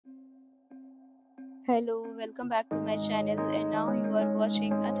Hello, welcome back to my channel, and now you are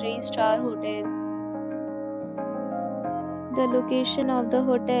watching a 3-star hotel. The location of the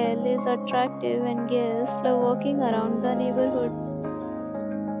hotel is attractive and guests love walking around the neighborhood.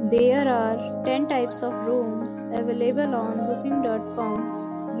 There are 10 types of rooms available on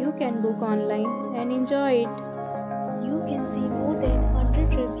booking.com. You can book online and enjoy it. You can see more than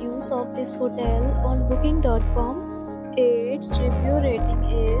 100 reviews of this hotel on booking.com. Its review rating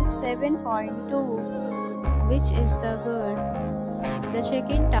is 7.2, which is the good. The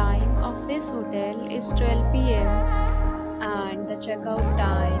check-in time of this hotel is 12 p.m. and the checkout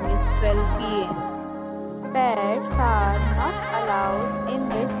time is 12 p.m. Pets are not allowed in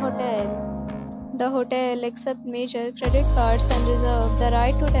this hotel. The hotel accepts major credit cards and reserves the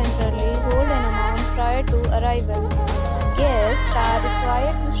right to temporarily hold an amount prior to arrival. Guests are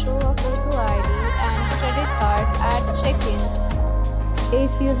required to show a photo ID and credit card at check-in.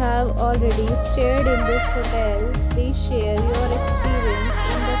 If you have already stayed in this hotel, please share your experience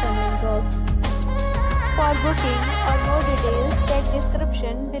in the comment box. For booking or more details, check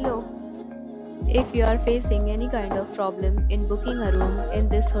description below. If you are facing any kind of problem in booking a room in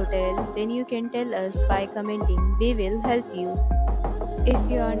this hotel, then you can tell us by commenting. We will help you.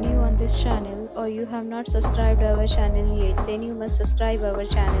 If you are new on this channel or you have not subscribed our channel yet, then you must subscribe our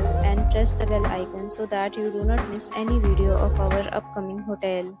channel and press the bell icon so that you do not miss any video of our upcoming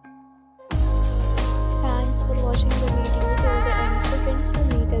hotel. Thanks for watching the video till the end. So friends, will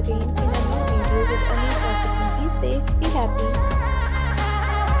meet again in a new video with a new topic. Be safe, be happy.